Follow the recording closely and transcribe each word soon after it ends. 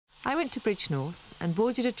I went to Bridgnorth and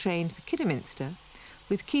boarded a train for Kidderminster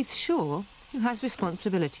with Keith Shaw, who has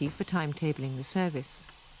responsibility for timetabling the service.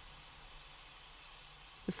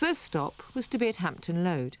 The first stop was to be at Hampton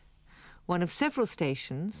Load, one of several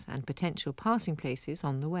stations and potential passing places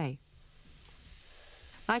on the way.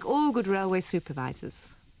 Like all good railway supervisors,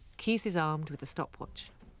 Keith is armed with a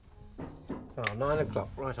stopwatch. Oh, 9 o'clock,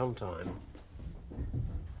 right on time.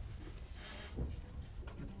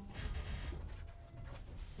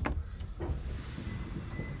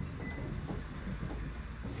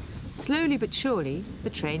 Slowly but surely, the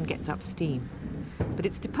train gets up steam, but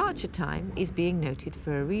its departure time is being noted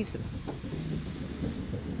for a reason.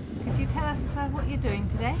 Could you tell us what you're doing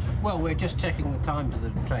today? Well, we're just checking the times of the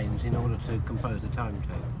trains in order to compose the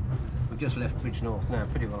timetable. We've just left Bridgnorth now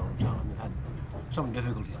pretty well on time. We've had some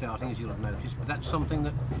difficulty starting, as you'll have noticed, but that's something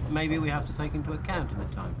that maybe we have to take into account in the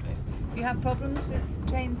timetable. Do you have problems with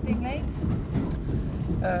trains being late?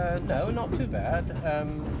 No, not too bad.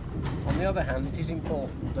 On the other hand, it is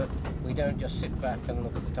important that we don't just sit back and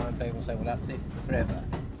look at the timetable and say, well, that's it forever.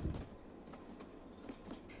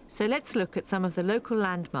 So let's look at some of the local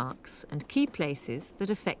landmarks and key places that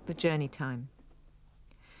affect the journey time.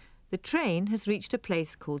 The train has reached a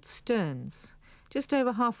place called Stearns, just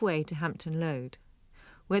over halfway to Hampton Load,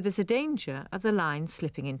 where there's a danger of the line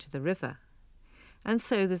slipping into the river. And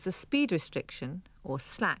so there's a speed restriction, or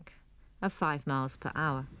slack, of 5 miles per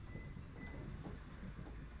hour.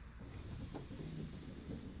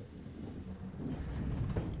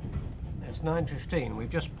 It's 9:15. We've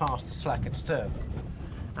just passed the slack at Sturn.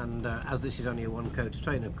 And as this is only a one-coach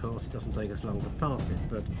train, of course, it doesn't take us long to pass it.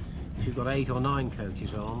 But if you've got 8 or 9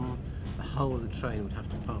 coaches on, the whole of the train would have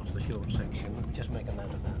to pass the short section. Just make a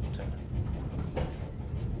note of that.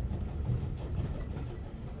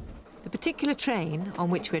 The particular train on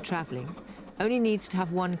which we're travelling only needs to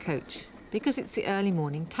have 1 coach because it's the early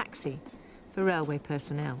morning taxi for railway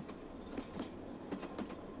personnel.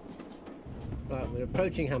 Right, we're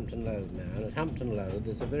approaching Hampton Load now, and at Hampton Load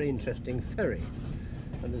there's a very interesting ferry.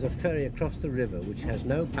 And there's a ferry across the river which has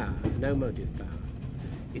no power, no motive power.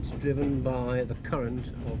 It's driven by the current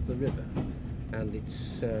of the river, and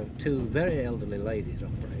it's 2 very elderly ladies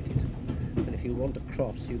operate it. And if you want to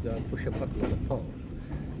cross, you go and push a button on a pole,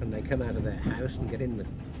 and they come out of their house and get in the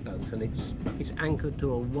boat, and it's anchored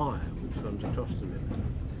to a wire which runs across the river.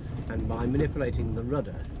 And by manipulating the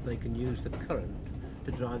rudder, they can use the current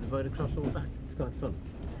to drive the boat across or back. It's quite fun.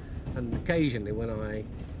 And occasionally when I'm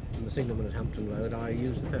the signalman at Hampton Load, I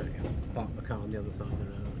use the ferry. I park my car on the other side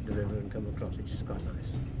of the river and come across. It's just quite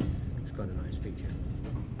nice. It's quite a nice feature.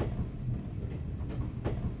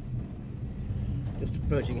 Just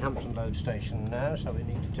approaching Hampton Load station now, so we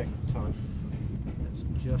need to check the time.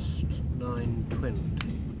 It's just 9:20.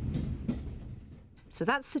 So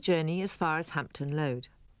that's the journey as far as Hampton Load,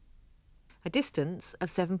 a distance of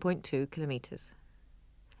 7.2 kilometres.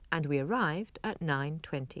 And we arrived at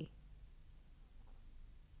 9:20.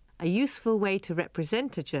 A useful way to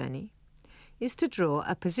represent a journey is to draw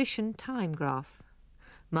a position time graph,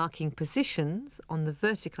 marking positions on the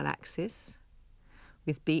vertical axis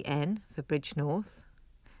with BN for Bridgnorth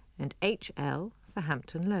and HL for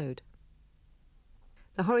Hampton Load.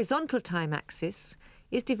 The horizontal time axis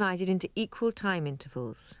is divided into equal time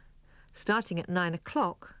intervals, starting at 9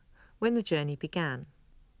 o'clock when the journey began,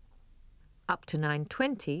 up to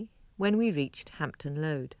 9:20 when we reached Hampton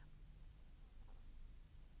Load.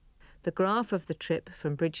 The graph of the trip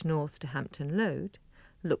from Bridgnorth to Hampton Load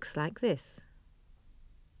looks like this.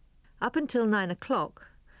 Up until 9 o'clock,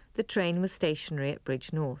 the train was stationary at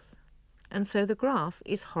Bridgnorth, and so the graph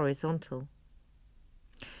is horizontal.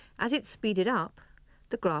 As it speeded up,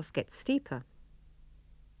 the graph gets steeper.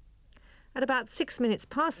 At about 6 minutes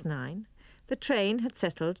past 9, the train had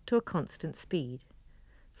settled to a constant speed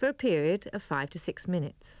for a period of 5 to 6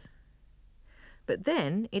 minutes. But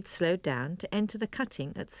then it slowed down to enter the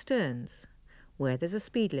cutting at Stearns, where there's a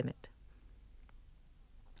speed limit.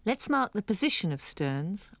 Let's mark the position of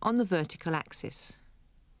Stearns on the vertical axis.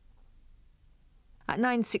 At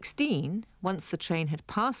 9:16, once the train had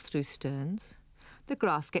passed through Stearns, the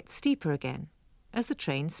graph gets steeper again as the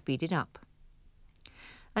train speeded up,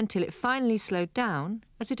 until it finally slowed down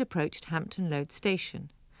as it approached Hampton Load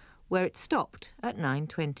station, where it stopped at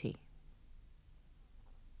 9:20.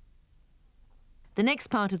 The next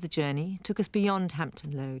part of the journey took us beyond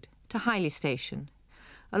Hampton Load to Highley Station,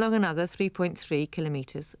 along another 3.3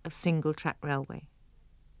 kilometres of single-track railway.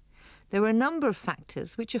 There were a number of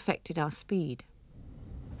factors which affected our speed.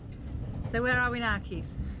 So where are we now, Keith?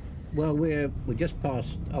 Well, we're just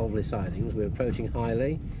past Alveley Sidings. We're approaching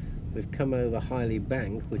Highley. We've come over Highley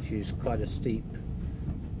Bank, which is quite a steep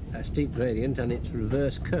a steep gradient and it's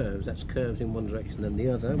reverse curves. That's curves in one direction and the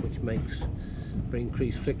other, which makes for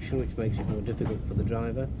increased friction, which makes it more difficult for the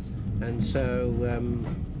driver. And so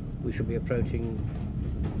we shall be approaching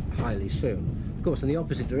Highley soon. Of course, in the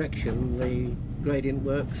opposite direction, the gradient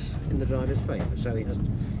works in the driver's favour, so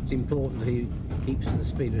it's important that he keeps to the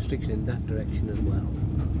speed restriction in that direction as well.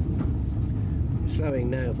 Slowing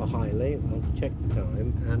now for Highley. I'll check the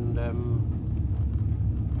time, and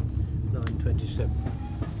 9:27.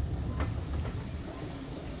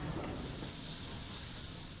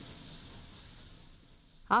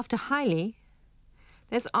 After Highley,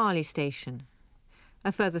 there's Arley Station,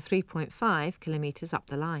 a further 3.5 kilometres up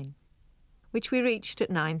the line, which we reached at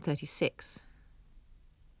 9:36.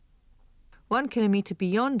 1 kilometre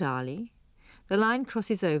beyond Arley, the line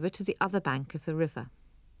crosses over to the other bank of the river.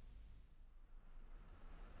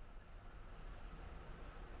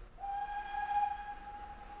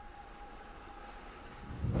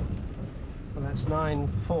 Well, that's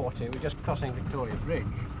 9:40. We're just crossing Victoria Bridge,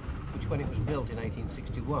 which when it was built in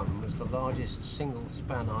 1861 was the largest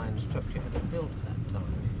single-span iron structure ever built at that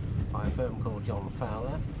time by a firm called John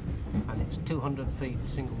Fowler, and it's 200 feet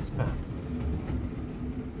single-span.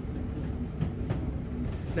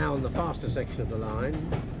 Now on the faster section of the line,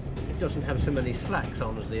 it doesn't have so many slacks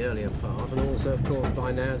on as the earlier part, and also of course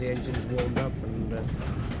by now the engine's warmed up and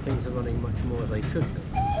things are running much more as they should be.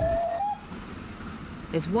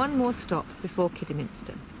 There's one more stop before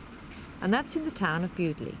Kidderminster, and that's in the town of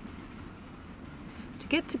Bewdley. To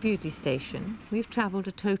get to Bewdley Station, we've travelled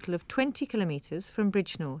a total of 20 kilometres from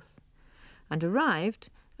Bridgnorth and arrived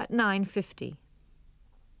at 9:50.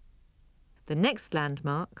 The next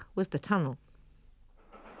landmark was the tunnel.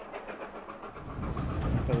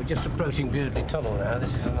 So we're just approaching Bewdley Tunnel now.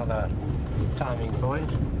 This is another timing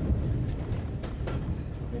point. It'll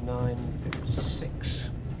be 9:56.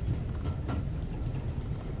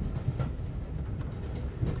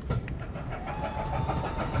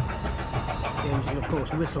 The engine, of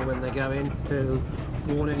course, whistle when they go in to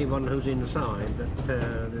warn anyone who's inside that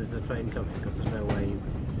there's a train coming, because there's no way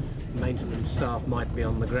maintenance staff might be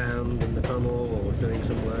on the ground in the tunnel or doing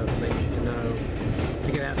some work, and they need to know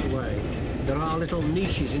to get out of the way. There are little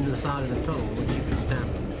niches in the side of the tunnel which you can stand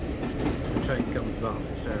when the train comes by,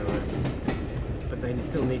 so but they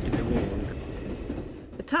still need to be warned.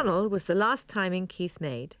 The tunnel was the last timing Keith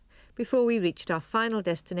made before we reached our final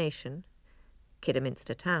destination,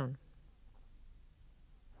 Kidderminster town.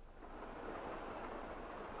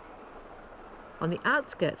 On the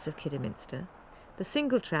outskirts of Kidderminster, the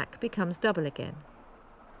single track becomes double again.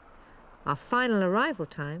 Our final arrival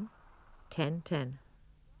time, 10:10.